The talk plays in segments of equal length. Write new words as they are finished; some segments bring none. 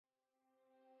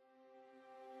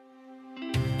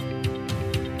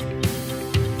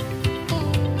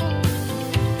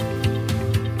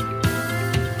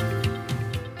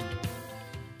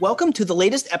Welcome to the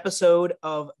latest episode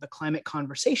of The Climate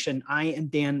Conversation. I am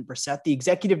Dan Brissett, the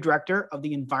Executive Director of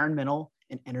the Environmental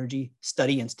and Energy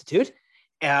Study Institute.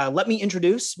 Let me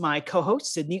introduce my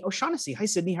co-host, Sydney O'Shaughnessy. Hi,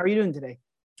 Sydney. How are you doing today?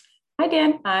 Hi,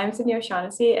 Dan. I'm Sydney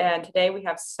O'Shaughnessy, and today we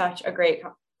have such a great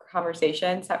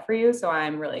conversation set for you, so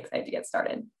I'm really excited to get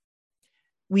started.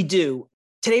 We do.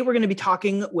 Today, we're going to be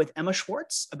talking with Emma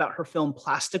Schwartz about her film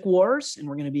Plastic Wars, and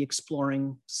we're going to be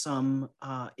exploring some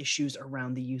issues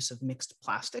around the use of mixed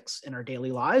plastics in our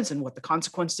daily lives and what the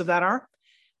consequences of that are.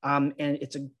 And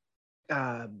it's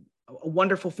a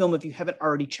wonderful film. If you haven't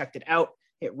already checked it out,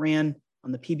 it ran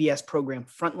on the PBS program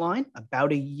Frontline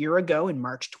about a year ago in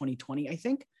March 2020, I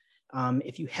think.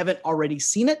 If you haven't already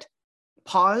seen it,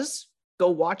 pause, go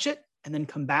watch it, and then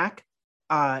come back.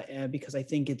 Because I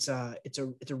think it's a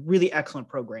really excellent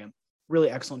program, really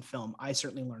excellent film. I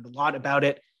certainly learned a lot about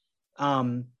it.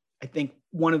 I think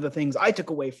one of the things I took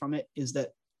away from it is that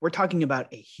we're talking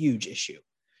about a huge issue.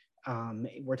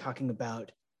 We're talking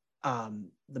about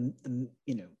in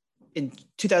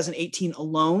 2018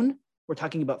 alone, we're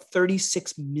talking about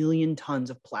 36 million tons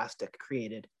of plastic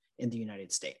created in the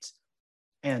United States.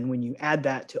 And when you add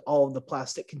that to all of the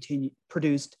plastic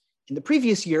produced in the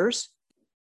previous years,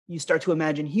 you start to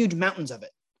imagine huge mountains of it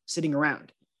sitting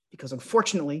around, because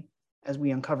unfortunately, as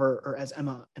we uncover, or as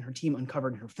Emma and her team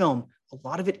uncovered in her film, a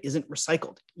lot of it isn't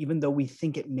recycled, even though we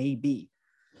think it may be.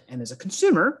 And as a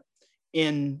consumer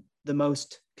in the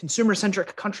most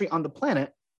consumer-centric country on the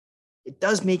planet, it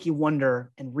does make you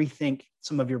wonder and rethink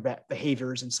some of your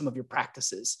behaviors and some of your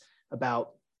practices about,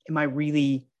 am I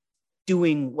really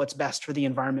doing what's best for the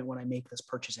environment when I make this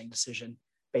purchasing decision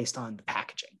based on the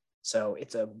packaging? So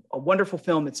it's a wonderful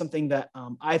film. It's something that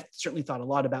I've certainly thought a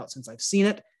lot about since I've seen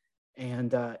it.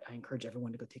 And I encourage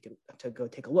everyone to go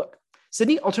take a look.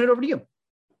 Sydney, I'll turn it over to you.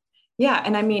 Yeah,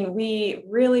 and I mean, we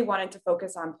really wanted to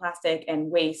focus on plastic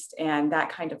and waste and that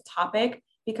kind of topic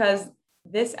because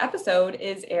this episode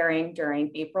is airing during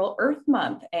April Earth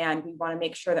Month. And we want to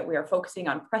make sure that we are focusing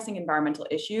on pressing environmental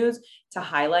issues to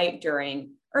highlight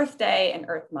during Earth Day and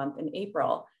Earth Month in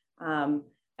April. And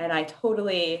I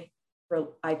totally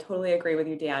agree with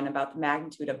you, Dan, about the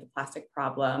magnitude of the plastic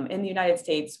problem. In the United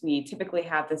States, we typically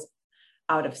have this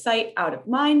out of sight, out of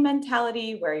mind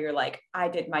mentality where you're like, I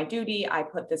did my duty, I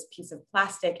put this piece of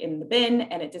plastic in the bin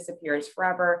and it disappears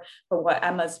forever. But what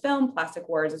Emma's film, Plastic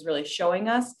Wars, is really showing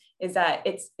us is that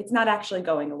it's not actually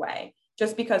going away.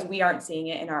 Just because we aren't seeing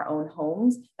it in our own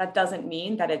homes, that doesn't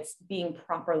mean that it's being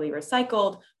properly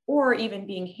recycled or even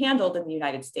being handled in the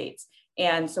United States.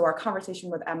 And so our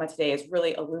conversation with Emma today is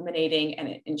really illuminating,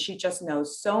 and she just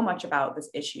knows so much about this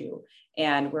issue.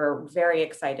 And we're very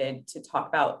excited to talk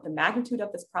about the magnitude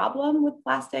of this problem with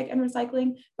plastic and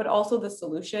recycling, but also the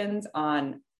solutions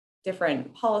on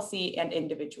different policy and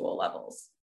individual levels.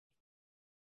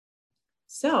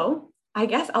 So I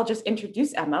guess I'll just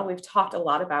introduce Emma. We've talked a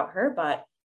lot about her, but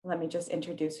let me just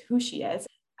introduce who she is.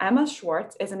 Emma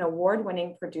Schwartz is an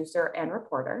award-winning producer and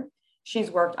reporter.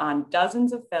 She's worked on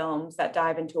dozens of films that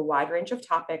dive into a wide range of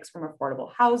topics from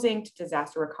affordable housing to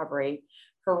disaster recovery.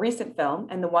 Her recent film,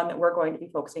 and the one that we're going to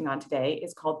be focusing on today,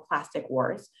 is called Plastic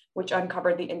Wars, which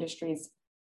uncovered the industry's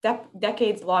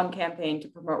decades-long campaign to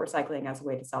promote recycling as a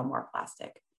way to sell more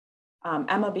plastic.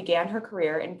 Emma began her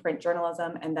career in print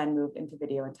journalism and then moved into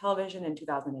video and television in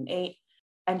 2008.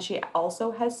 And she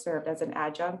also has served as an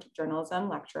adjunct journalism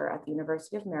lecturer at the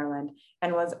University of Maryland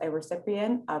and was a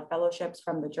recipient of fellowships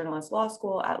from the Journalist Law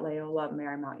School at Loyola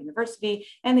Marymount University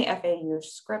and the FAU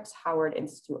Scripps Howard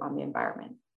Institute on the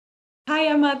Environment. Hi,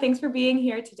 Emma. Thanks for being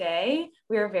here today.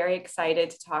 We are very excited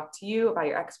to talk to you about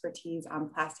your expertise on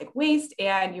plastic waste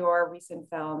and your recent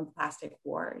film, Plastic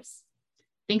Wars.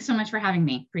 Thanks so much for having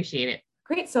me. Appreciate it.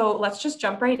 Great. So let's just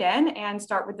jump right in and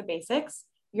start with the basics.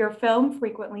 Your film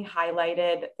frequently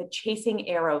highlighted the chasing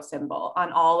arrow symbol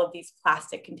on all of these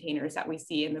plastic containers that we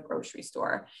see in the grocery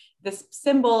store. This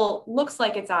symbol looks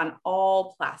like it's on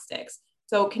all plastics.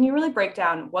 So can you really break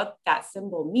down what that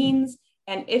symbol means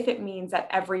and if it means that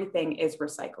everything is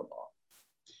recyclable?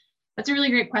 That's a really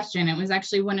great question. It was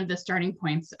actually one of the starting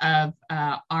points of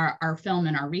our film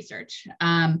and our research.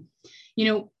 I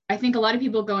think a lot of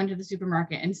people go into the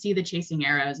supermarket and see the chasing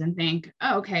arrows and think,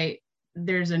 oh, okay,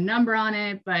 there's a number on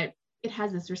it, but it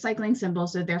has this recycling symbol,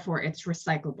 so therefore it's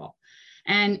recyclable.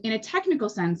 And in a technical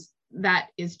sense, that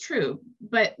is true,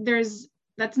 but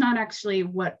that's not actually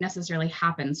what necessarily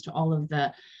happens to all of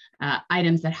the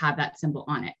items that have that symbol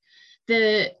on it.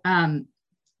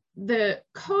 The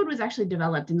code was actually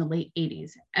developed in the late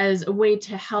 80s as a way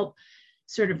to help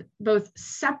sort of both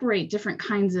separate different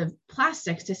kinds of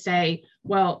plastics to say,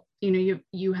 well,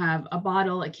 you have a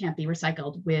bottle, it can't be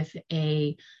recycled with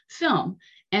a film.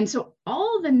 And so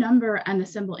all the number and the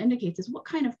symbol indicates is what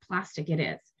kind of plastic it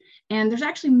is. And there's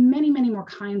actually many, many more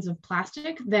kinds of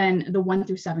plastic than the 1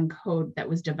 through 7 code that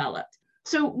was developed.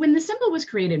 So when the symbol was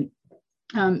created,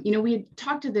 we had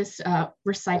talked to this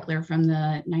recycler from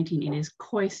the 1980s,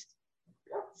 Coy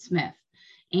Smith.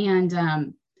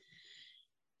 And,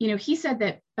 he said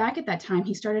that back at that time,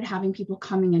 he started having people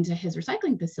coming into his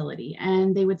recycling facility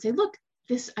and they would say, look,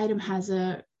 this item has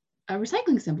a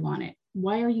recycling symbol on it.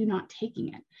 Why are you not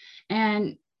taking it?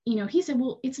 And, he said,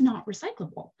 well, it's not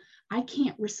recyclable. I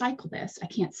can't recycle this. I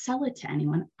can't sell it to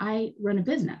anyone. I run a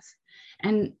business.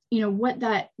 And, what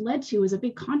that led to was a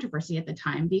big controversy at the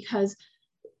time because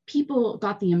people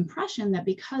got the impression that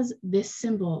because this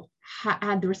symbol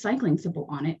had the recycling symbol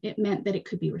on it, it meant that it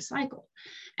could be recycled.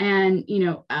 And,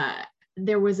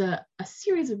 there was a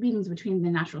series of meetings between the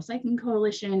National Recycling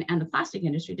Coalition and the plastic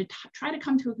industry to try to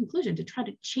come to a conclusion, to try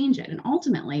to change it. And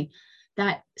ultimately,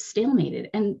 that stalemated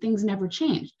and things never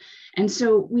changed. And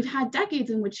so we've had decades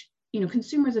in which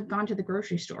consumers have gone to the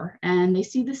grocery store and they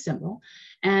see the symbol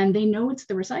and they know it's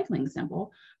the recycling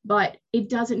symbol, but it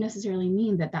doesn't necessarily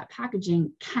mean that that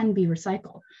packaging can be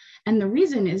recycled. And the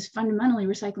reason is fundamentally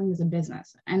recycling is a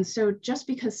business. And so just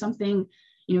because something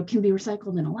can be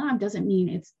recycled in a lab doesn't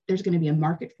mean there's going to be a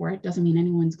market for it, doesn't mean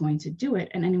anyone's going to do it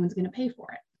and anyone's going to pay for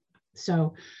it.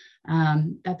 So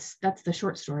that's the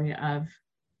short story of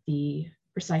the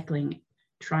recycling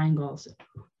triangles,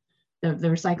 the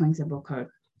recycling symbol code.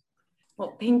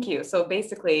 Well, thank you. So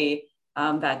basically,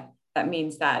 that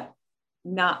means that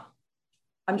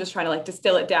I'm just trying to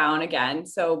distill it down again.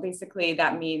 So basically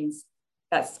that means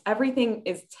that everything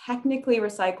is technically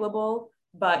recyclable,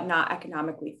 but not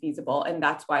economically feasible. And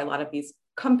that's why a lot of these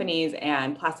companies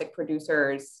and plastic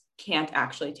producers can't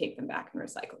actually take them back and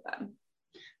recycle them.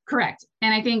 Correct.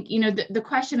 And I think, the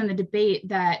question and the debate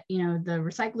that, the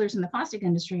recyclers in the plastic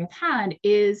industry have had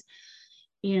is,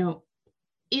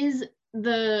 is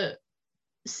the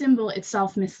symbol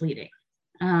itself misleading?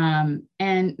 And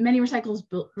many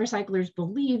recyclers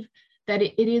believe that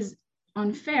it is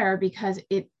unfair because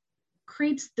it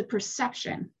creates the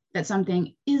perception that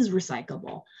something is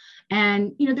recyclable.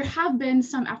 And, there have been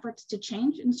some efforts to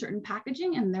change in certain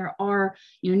packaging, and there are,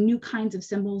 new kinds of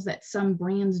symbols that some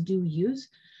brands do use.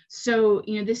 So,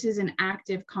 this is an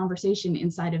active conversation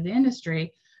inside of the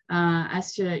industry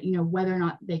as to, whether or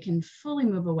not they can fully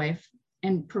move away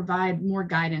and provide more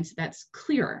guidance that's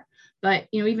clearer. But,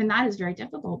 even that is very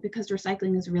difficult because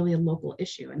recycling is really a local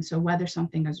issue. And so whether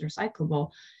something is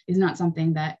recyclable is not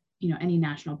something that, any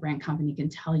national brand company can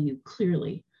tell you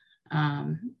clearly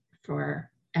for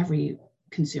every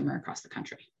consumer across the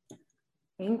country.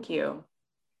 Thank you.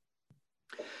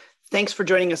 Thanks for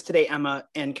joining us today, Emma,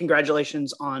 and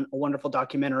congratulations on a wonderful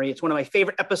documentary. It's one of my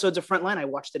favorite episodes of Frontline. I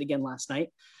watched it again last night,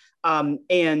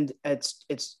 and it's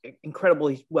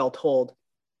incredibly well told.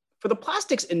 For the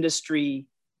plastics industry,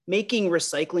 making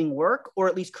recycling work, or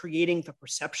at least creating the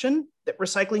perception that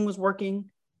recycling was working,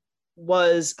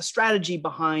 was a strategy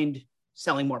behind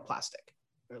selling more plastic,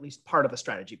 or at least part of a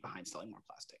strategy behind selling more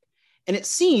plastic. And it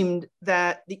seemed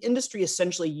that the industry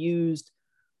essentially used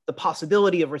the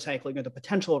possibility of recycling or the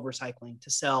potential of recycling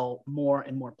to sell more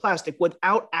and more plastic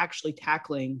without actually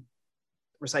tackling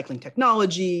recycling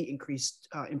technology,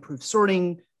 improved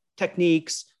sorting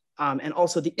techniques, and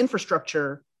also the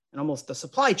infrastructure and almost the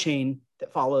supply chain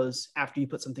that follows after you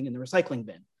put something in the recycling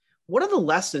bin. What are the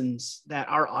lessons that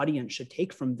our audience should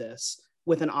take from this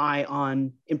with an eye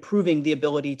on improving the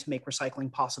ability to make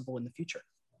recycling possible in the future?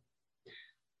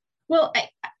 Well,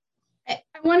 I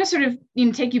want to sort of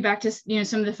take you back to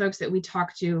some of the folks that we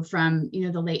talked to from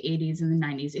the late 80s and the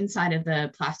 90s inside of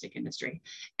the plastic industry.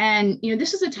 And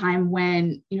this was a time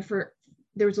when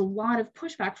there was a lot of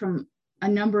pushback from a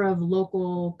number of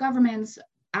local governments,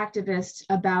 activists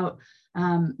about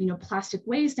plastic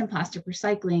waste and plastic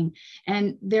recycling.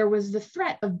 And there was the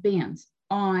threat of bans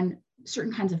on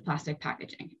certain kinds of plastic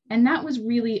packaging. And that was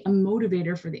really a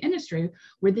motivator for the industry,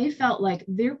 where they felt like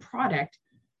their product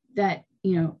that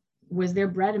was their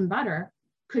bread and butter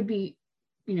could be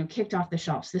kicked off the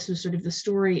shelves. This was sort of the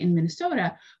story in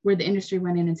Minnesota, where the industry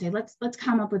went in and said, let's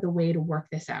come up with a way to work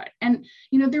this out. And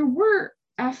there were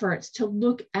efforts to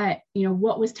look at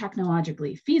what was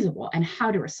technologically feasible and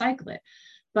how to recycle it.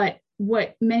 But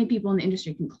what many people in the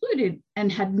industry concluded,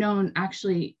 and had known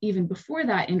actually even before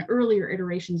that in earlier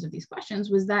iterations of these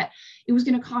questions, was that it was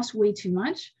going to cost way too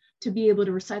much to be able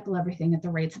to recycle everything at the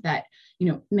rates that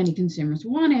many consumers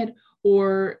wanted,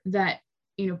 or that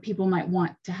people might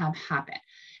want to have happen.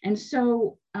 And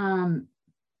so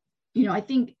I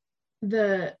think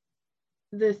the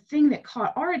the thing that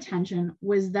caught our attention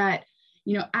was that,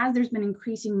 as there's been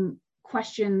increasing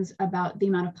questions about the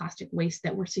amount of plastic waste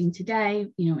that we're seeing today,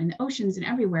 in the oceans and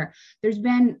everywhere, there's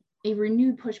been a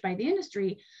renewed push by the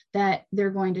industry that they're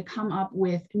going to come up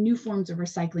with new forms of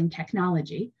recycling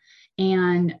technology,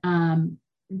 and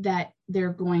that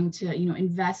they're going to,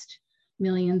 invest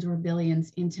millions or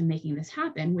billions into making this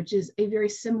happen, which is a very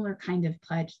similar kind of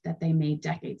pledge that they made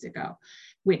decades ago,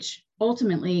 which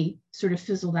ultimately sort of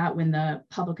fizzled out when the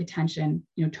public attention,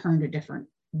 turned a different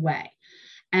way.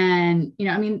 And,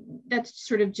 that's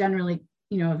sort of generally,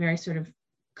 a very sort of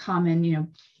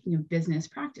common, business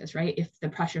practice, right? If the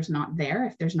pressure's not there,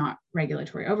 if there's not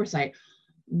regulatory oversight,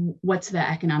 what's the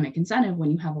economic incentive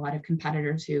when you have a lot of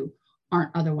competitors who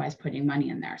aren't otherwise putting money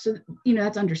in there? So,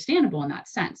 that's understandable in that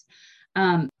sense.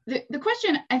 The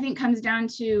question, I think, comes down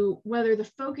to whether the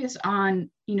focus on,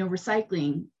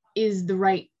 recycling is the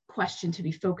right question to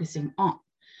be focusing on.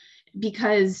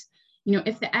 Because,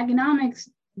 if the economics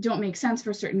don't make sense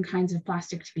for certain kinds of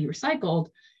plastic to be recycled,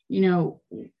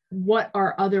 what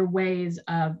are other ways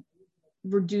of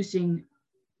reducing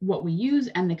what we use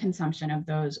and the consumption of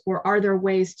those? Or are there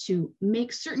ways to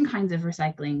make certain kinds of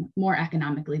recycling more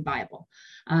economically viable?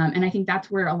 And I think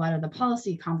that's where a lot of the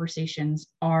policy conversations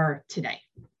are today.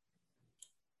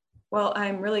 Well,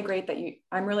 I'm really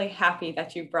happy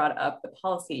that you brought up the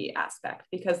policy aspect,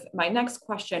 because my next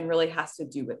question really has to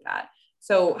do with that.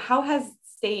 So how has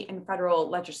state and federal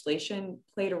legislation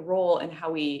played a role in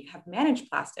how we have managed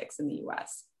plastics in the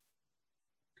US?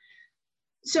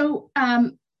 So,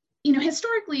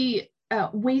 historically,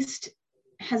 waste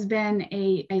has been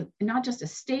a not just a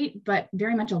state, but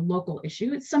very much a local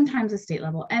issue. It's sometimes a state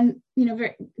level, and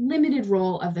very limited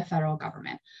role of the federal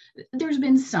government. There's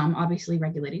been some, obviously,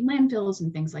 regulating landfills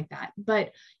and things like that,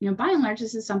 but by and large,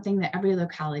 this is something that every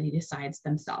locality decides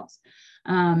themselves.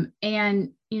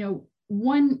 And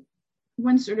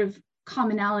one sort of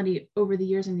commonality over the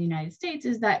years in the United States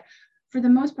is that, for the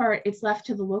most part, it's left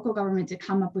to the local government to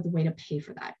come up with a way to pay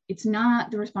for that. It's not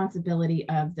the responsibility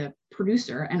of the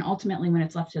producer. And ultimately, when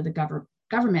it's left to the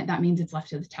government, that means it's left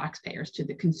to the taxpayers, to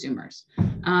the consumers.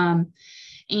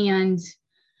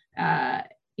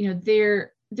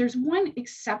 There's one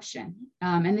exception,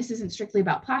 and this isn't strictly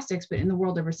about plastics, but in the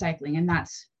world of recycling, and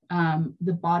that's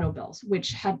the bottle bills,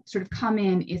 which had sort of come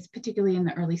in, is particularly in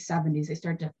the early 70s. They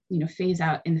started to, phase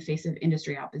out in the face of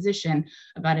industry opposition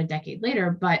about a decade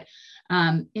later. But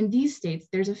in these states,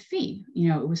 there's a fee.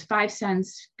 It was 5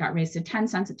 cents, got raised to 10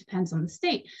 cents. It depends on the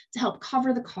state, to help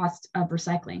cover the cost of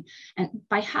recycling. And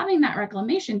by having that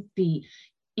reclamation fee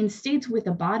in states with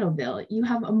a bottle bill, you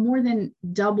have a more than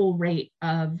double rate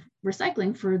of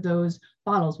recycling for those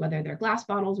bottles, whether they're glass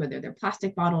bottles, whether they're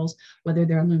plastic bottles, whether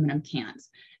they're aluminum cans.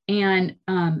 And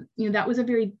that was a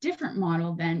very different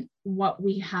model than what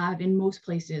we have in most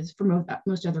places for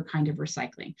most other kind of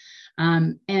recycling.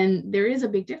 And there is a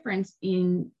big difference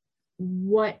in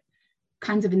what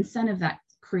kinds of incentive that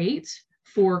creates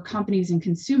for companies and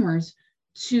consumers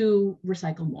to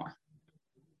recycle more.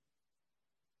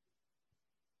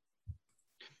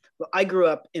 Well, I grew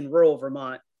up in rural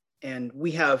Vermont, and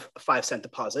we have a 5-cent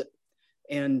deposit.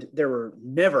 And there were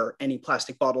never any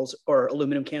plastic bottles or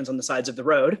aluminum cans on the sides of the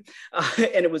road.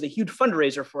 And it was a huge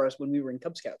fundraiser for us when we were in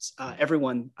Cub Scouts.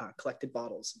 Everyone collected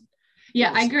bottles.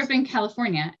 Yeah, I grew up in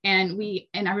California, and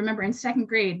I remember in 2nd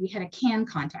grade, we had a can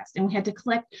contest, and we had to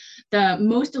collect the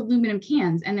most aluminum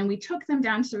cans. And then we took them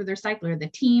down to the recycler. The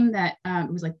team that,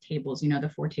 it was like tables,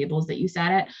 the 4 tables that you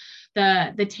sat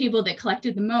at, the table that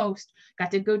collected the most got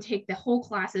to go take the whole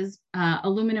class's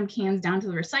aluminum cans down to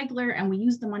the recycler, and we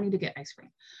used the money to get ice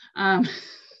cream.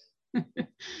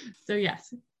 So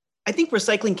yes. I think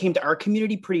recycling came to our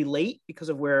community pretty late because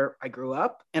of where I grew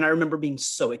up. And I remember being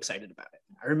so excited about it.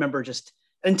 I remember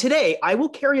and today I will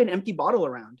carry an empty bottle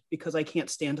around because I can't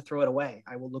stand to throw it away.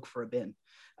 I will look for a bin.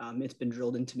 It's been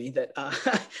drilled into me that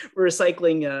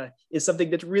recycling is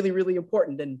something that's really, really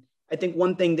important. And I think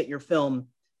one thing that your film,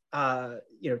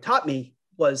 taught me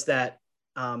was that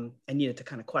I needed to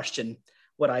kind of question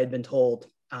what I had been told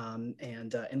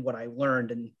and what I learned,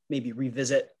 and maybe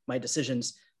revisit my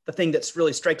decisions. The thing that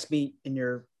really strikes me in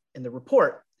the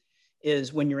report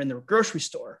is when you're in the grocery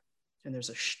store and there's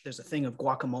a thing of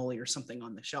guacamole or something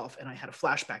on the shelf. And I had a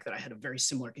flashback that I had a very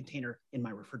similar container in my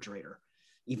refrigerator,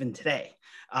 even today.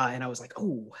 And I was like,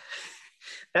 oh,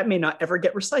 that may not ever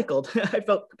get recycled. I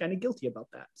felt kind of guilty about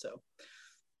that. So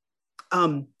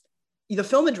the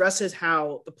film addresses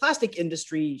how the plastic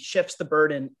industry shifts the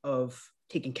burden of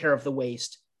taking care of the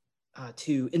waste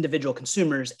to individual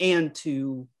consumers and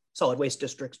to solid waste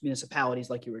districts, municipalities,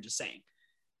 like you were just saying.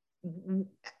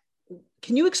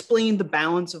 can you explain the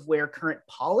balance of where current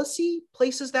policy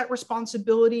places that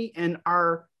responsibility? And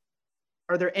are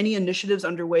there any initiatives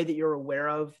underway that you're aware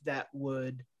of that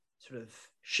would sort of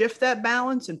shift that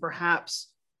balance, and perhaps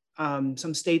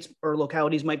some states or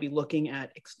localities might be looking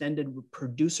at extended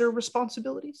producer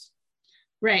responsibilities?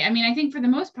 Right. I mean, I think for the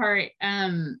most part,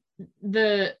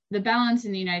 the balance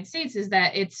in the United States is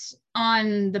that it's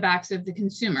on the backs of the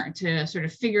consumer to sort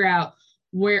of figure out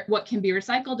what can be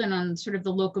recycled, and on sort of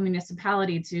the local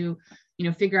municipality to,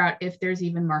 figure out if there's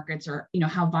even markets, or,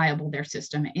 how viable their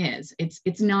system is.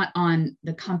 It's not on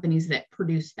the companies that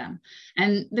produce them.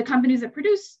 And the companies that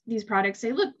produce these products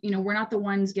say, look, we're not the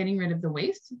ones getting rid of the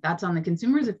waste. That's on the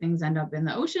consumers. If things end up in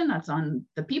the ocean, that's on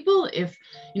the people. If,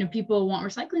 people want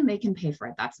recycling, they can pay for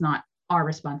it. That's not our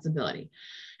responsibility.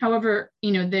 However,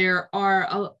 there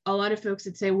are a lot of folks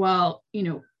that say, well,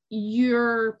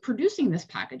 you're producing this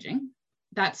packaging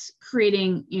that's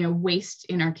creating, waste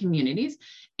in our communities.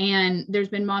 And there's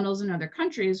been models in other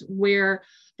countries where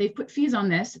they've put fees on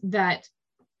this that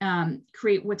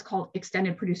create what's called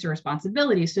extended producer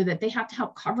responsibility, so that they have to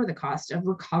help cover the cost of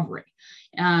recovery.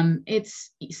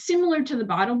 It's similar to the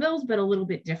bottle bills, but a little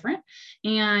bit different.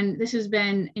 And this has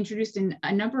been introduced in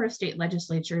a number of state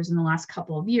legislatures in the last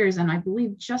couple of years. And I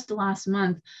believe just last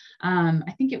month,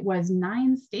 I think it was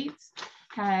 9 states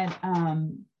had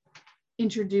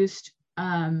introduced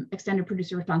extended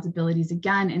producer responsibilities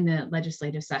again in the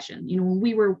legislative session. When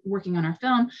we were working on our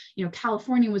film,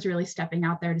 California was really stepping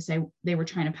out there to say they were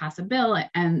trying to pass a bill.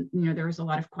 And, there was a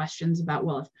lot of questions about,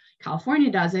 well, if California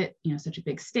does it, such a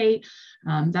big state,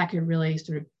 that could really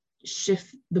sort of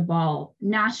shift the ball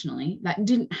nationally. That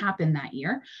didn't happen that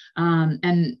year.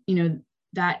 And,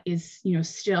 that is,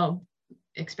 still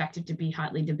expected to be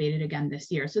hotly debated again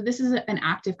this year. So this is an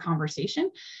active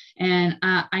conversation. And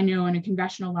I know on a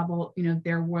congressional level,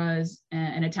 there was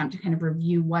an attempt to kind of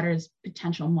review what is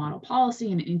potential model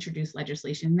policy and introduce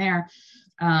legislation there.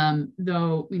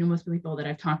 Though, most people that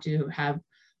I've talked to have,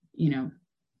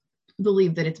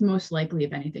 believe that it's most likely,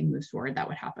 if anything moves forward, that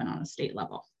would happen on a state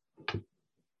level.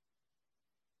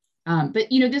 But,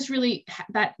 this really,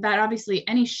 that obviously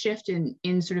any shift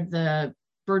in sort of the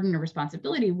burden or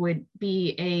responsibility would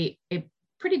be a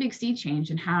pretty big sea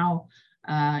change in how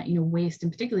waste,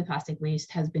 and particularly plastic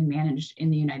waste, has been managed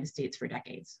in the United States for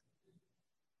decades.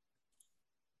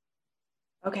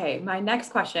 Okay, my next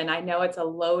question, I know it's a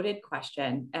loaded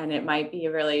question and it might be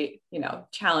really,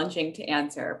 challenging to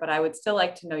answer, but I would still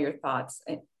like to know your thoughts.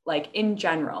 Like, in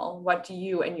general, what do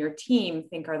you and your team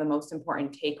think are the most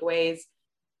important takeaways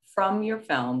from your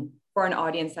film for an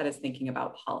audience that is thinking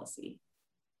about policy?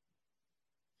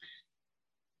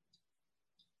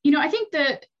 I think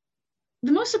that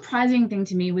the most surprising thing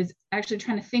to me was actually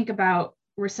trying to think about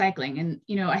recycling. And,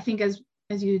 I think as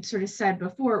you sort of said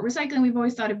before, recycling, we've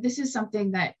always thought of this as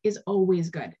something that is always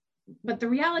good. But the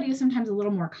reality is sometimes a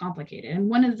little more complicated. And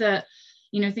one of the,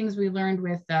 things we learned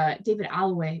with David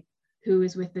Alloway, who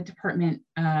is with the Department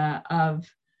of,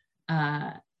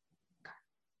 let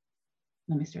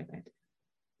me start that.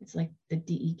 It's like the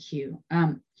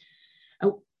DEQ.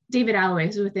 David Alloway,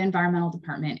 who's with the environmental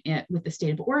department with the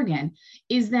state of Oregon,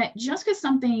 is that just because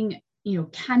something,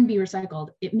 can be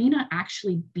recycled, it may not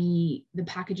actually be the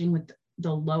packaging with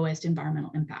the lowest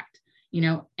environmental impact,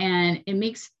 and it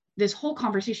makes this whole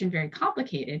conversation very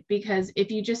complicated, because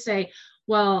if you just say,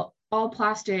 well, all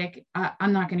plastic,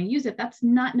 I'm not going to use it, that's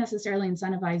not necessarily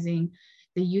incentivizing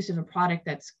the use of a product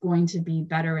that's going to be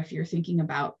better if you're thinking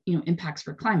about, impacts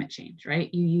for climate change, right?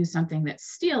 You use something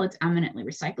that's steel, it's eminently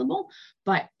recyclable,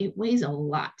 but it weighs a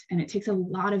lot and it takes a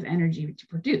lot of energy to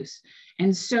produce.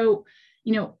 And so,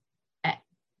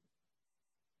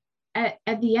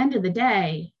 at the end of the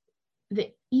day,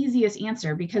 the easiest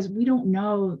answer, because we don't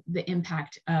know the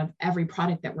impact of every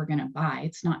product that we're going to buy,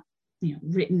 it's not,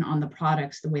 written on the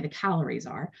products the way the calories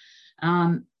are,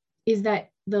 is that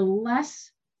the less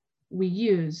we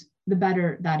use, the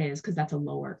better that is, because that's a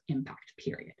lower impact,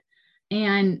 period.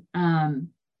 And,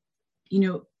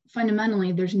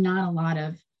 fundamentally, there's not a lot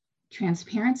of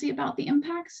transparency about the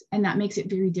impacts, and that makes it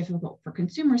very difficult for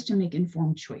consumers to make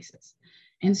informed choices.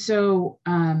 And so,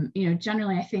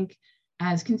 generally, I think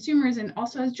as consumers and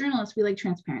also as journalists, we like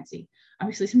transparency.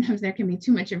 Obviously, sometimes there can be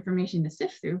too much information to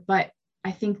sift through, but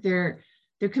I think there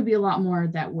could be a lot more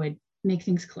that would make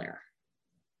things clearer.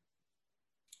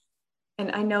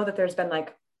 And I know that there's been,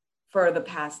 for the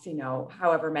past,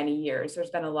 however many years, there's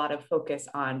been a lot of focus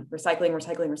on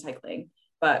recycling,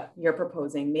 but you're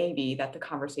proposing maybe that the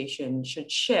conversation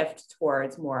should shift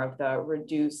towards more of the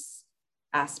reduce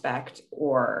aspect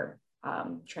or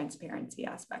transparency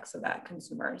aspect, so that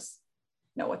consumers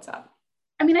know what's up.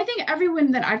 I mean, I think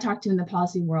everyone that I've talked to in the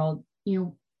policy world,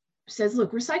 says,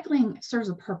 look, recycling serves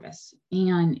a purpose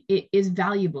and it is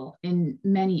valuable in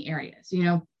many areas.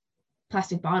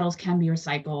 Plastic bottles can be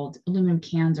recycled, aluminum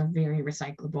cans are very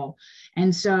recyclable.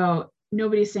 And so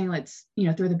nobody's saying, let's,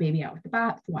 throw the baby out with the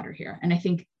bathwater here. And I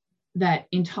think that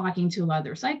in talking to a lot of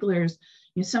the recyclers,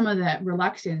 some of the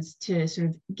reluctance to sort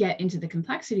of get into the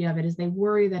complexity of it is they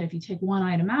worry that if you take one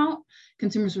item out,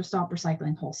 consumers will stop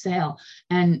recycling wholesale.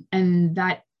 And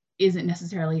that isn't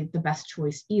necessarily the best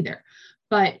choice either.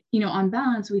 But, on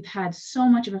balance, we've had so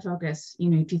much of a focus,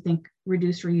 if you think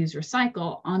reduce, reuse,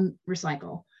 recycle on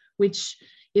recycle, which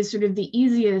is sort of the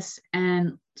easiest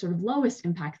and sort of lowest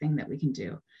impact thing that we can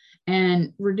do.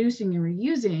 And reducing and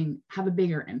reusing have a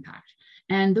bigger impact.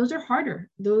 And those are harder.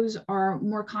 Those are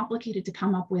more complicated to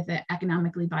come up with an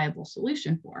economically viable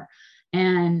solution for.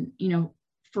 And,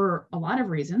 for a lot of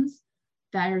reasons,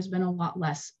 there's been a lot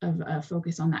less of a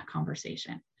focus on that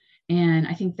conversation. And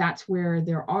I think that's where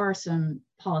there are some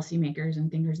policymakers and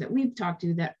thinkers that we've talked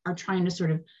to that are trying to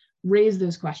sort of raise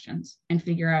those questions and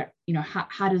figure out,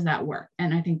 how does that work?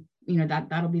 And I think,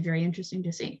 that'll be very interesting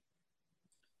to see.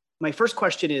 My first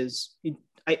question is,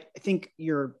 I think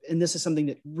and this is something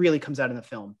that really comes out in the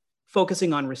film,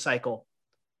 focusing on recycle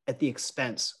at the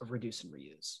expense of reduce and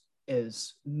reuse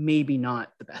is maybe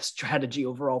not the best strategy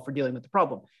overall for dealing with the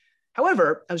problem.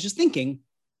 However, I was just thinking,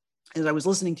 as I was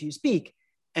listening to you speak,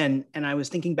 and I was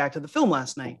thinking back to the film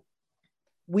last night,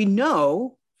 we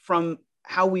know from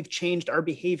how we've changed our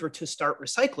behavior to start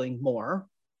recycling more,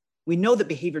 we know that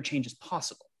behavior change is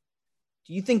possible.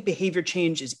 Do you think behavior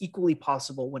change is equally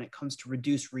possible when it comes to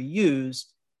reduce, reuse,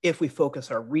 if we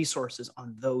focus our resources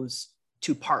on those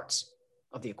two parts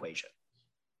of the equation?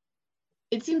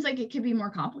 It seems like it could be more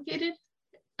complicated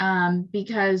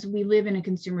because we live in a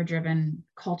consumer-driven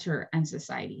culture and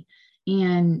society.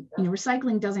 And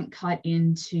recycling doesn't cut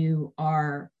into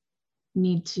our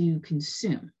need to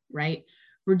consume, right?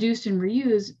 Reduce and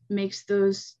reuse makes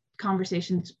those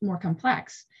conversations more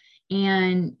complex.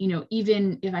 And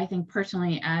even if I think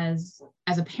personally as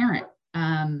a parent,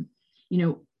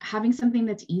 having something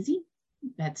that's easy,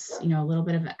 that's a little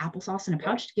bit of applesauce in a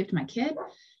pouch to give to my kid,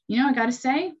 I got to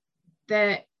say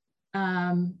that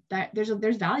that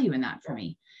there's value in that for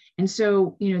me. And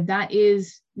so that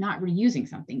is not reusing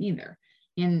something either.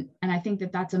 And I think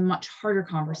that that's a much harder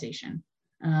conversation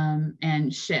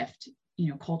and shift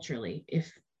culturally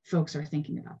if folks are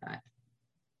thinking about that.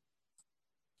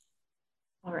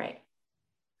 All right.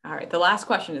 The last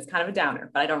question is kind of a downer,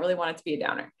 but I don't really want it to be a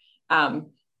downer.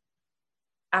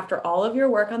 After all of your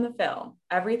work on the film,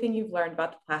 everything you've learned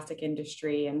about the plastic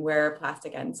industry and where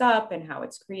plastic ends up and how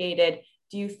it's created,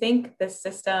 do you think this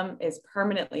system is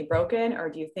permanently broken, or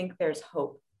do you think there's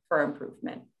hope for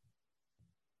improvement?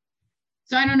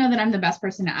 So I don't know that I'm the best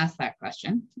person to ask that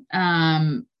question.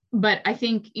 But I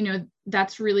think,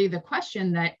 that's really the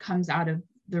question that comes out of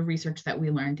the research that we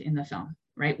learned in the film,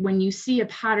 right? When you see a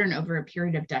pattern over a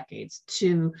period of decades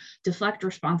to deflect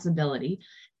responsibility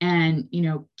and,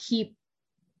 keep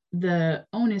the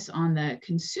onus on the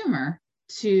consumer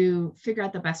to figure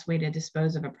out the best way to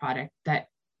dispose of a product that,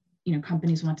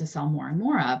 companies want to sell more and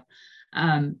more of,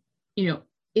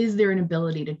 is there an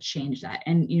ability to change that?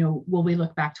 And, will we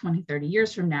look back 20, 30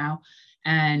 years from now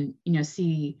and,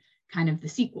 see kind of the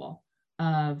sequel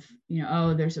of,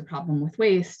 oh, there's a problem with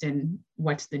waste and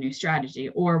what's the new strategy?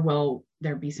 Or will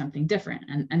there be something different?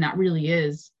 And that really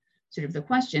is sort of the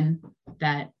question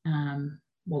that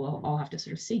we'll all have to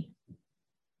sort of see.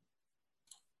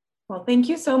 Well, thank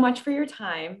you so much for your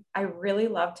time. I really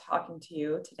loved talking to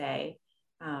you today.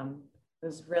 It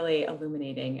was really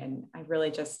illuminating, and I really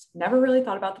just never really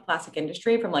thought about the plastic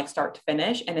industry from like start to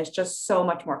finish, and it's just so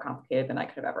much more complicated than I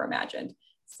could have ever imagined.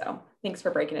 So thanks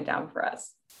for breaking it down for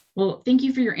us. Well, thank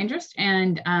you for your interest,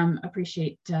 and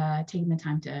appreciate taking the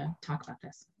time to talk about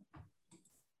this.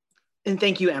 And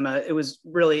thank you, Emma. It was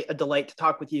really a delight to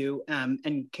talk with you,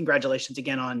 and congratulations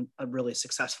again on a really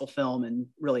successful film and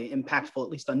really impactful, at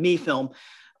least on me, film.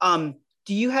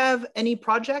 Do you have any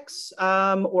projects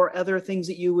or other things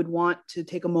that you would want to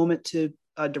take a moment to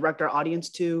direct our audience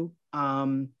to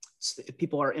so if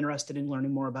people are interested in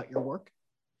learning more about your work?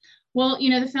 Well,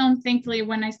 the film, thankfully,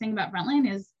 one nice thing about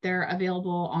Frontline is they're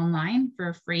available online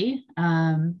for free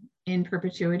in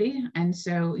perpetuity. And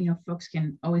so, folks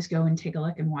can always go and take a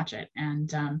look and watch it.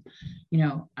 And,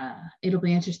 it'll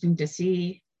be interesting to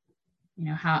see,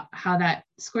 how that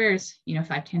squares,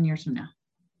 5-10 years from now.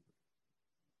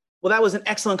 Well, that was an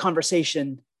excellent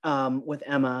conversation with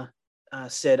Emma.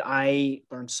 Sid, I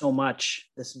learned so much.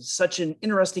 This is such an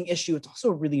interesting issue. It's also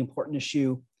a really important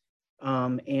issue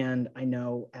And I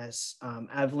know as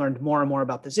I've learned more and more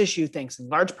about this issue, thanks in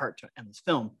large part to Emma's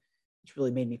film, which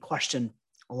really made me question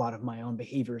a lot of my own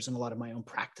behaviors and a lot of my own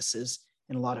practices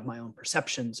and a lot of my own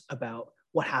perceptions about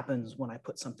what happens when I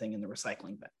put something in the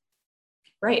recycling bin.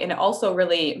 Right. And it also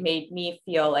really made me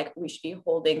feel like we should be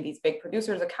holding these big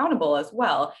producers accountable as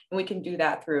well. And we can do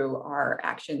that through our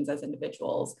actions as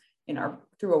individuals,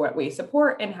 through what we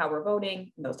support and how we're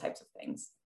voting and those types of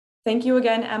things. Thank you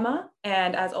again, Emma.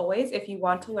 And as always, if you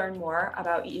want to learn more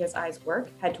about EESI's work,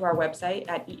 head to our website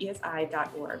at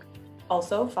eesi.org.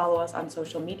 Also, follow us on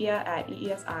social media at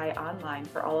EESI Online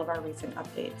for all of our recent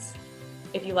updates.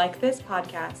 If you like this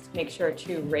podcast, make sure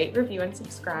to rate, review, and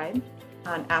subscribe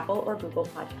on Apple or Google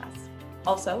Podcasts.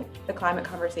 Also, The Climate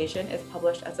Conversation is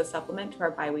published as a supplement to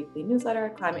our biweekly newsletter,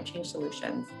 Climate Change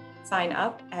Solutions. Sign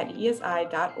up at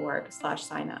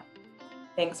eesi.org/sign up.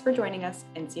 Thanks for joining us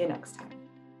and see you next time.